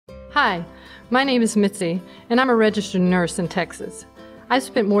Hi, my name is Mitzi, and I'm a registered nurse in Texas. I've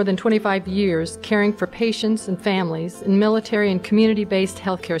spent more than 25 years caring for patients and families in military and community-based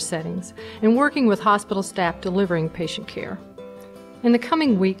healthcare settings and working with hospital staff delivering patient care. In the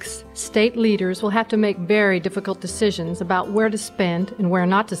coming weeks, state leaders will have to make very difficult decisions about where to spend and where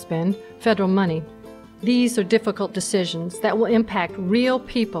not to spend federal money. These are difficult decisions that will impact real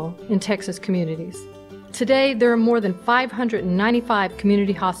people in Texas communities. Today, there are more than 595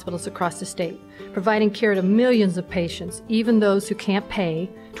 community hospitals across the state, providing care to millions of patients, even those who can't pay,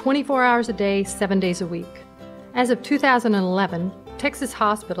 24 hours a day, 7 days a week. As of 2011, Texas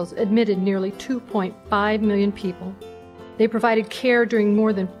hospitals admitted nearly 2.5 million people. They provided care during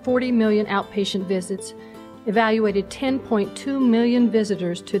more than 40 million outpatient visits, evaluated 10.2 million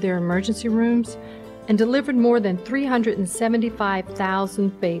visitors to their emergency rooms, and delivered more than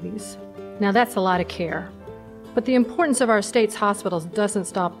 375,000 babies. Now that's a lot of care. But the importance of our state's hospitals doesn't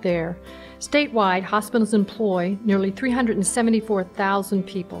stop there. Statewide, hospitals employ nearly 374,000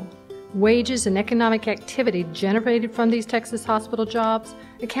 people. Wages and economic activity generated from these Texas hospital jobs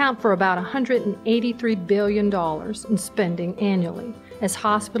account for about $183 billion in spending annually, as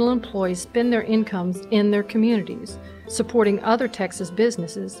hospital employees spend their incomes in their communities, supporting other Texas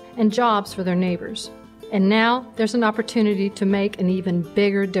businesses and jobs for their neighbors. And now there's an opportunity to make an even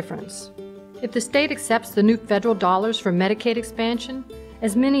bigger difference. If the state accepts the new federal dollars for Medicaid expansion,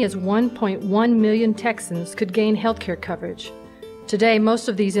 as many as 1.1 million Texans could gain health care coverage. Today, most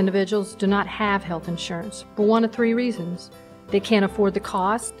of these individuals do not have health insurance for one of three reasons. They can't afford the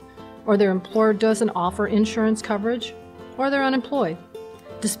cost, or their employer doesn't offer insurance coverage, or they're unemployed.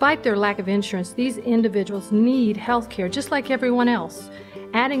 Despite their lack of insurance, these individuals need health care just like everyone else,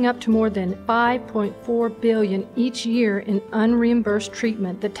 adding up to more than $5.4 billion each year in unreimbursed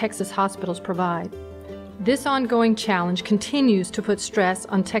treatment that Texas hospitals provide. This ongoing challenge continues to put stress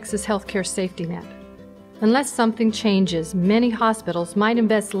on Texas healthcare safety net. Unless something changes, many hospitals might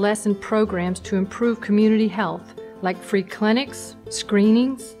invest less in programs to improve community health, like free clinics,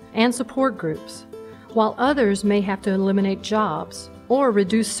 screenings, and support groups, while others may have to eliminate jobs or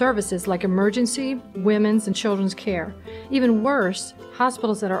reduce services like emergency, women's, and children's care. Even worse,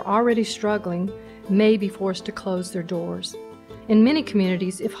 hospitals that are already struggling may be forced to close their doors. In many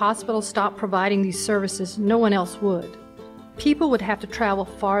communities, if hospitals stopped providing these services, no one else would. People would have to travel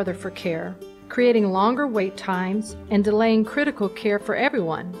farther for care, creating longer wait times and delaying critical care for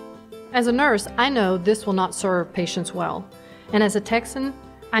everyone. As a nurse, I know this will not serve patients well. And as a Texan,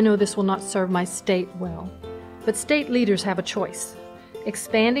 I know this will not serve my state well. But state leaders have a choice.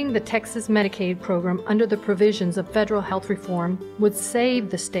 Expanding the Texas Medicaid program under the provisions of federal health reform would save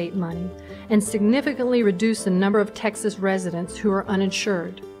the state money and significantly reduce the number of Texas residents who are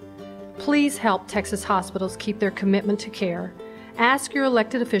uninsured. Please help Texas hospitals keep their commitment to care. Ask your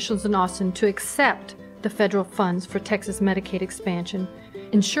elected officials in Austin to accept the federal funds for Texas Medicaid expansion.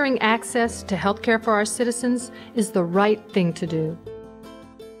 Ensuring access to health care for our citizens is the right thing to do.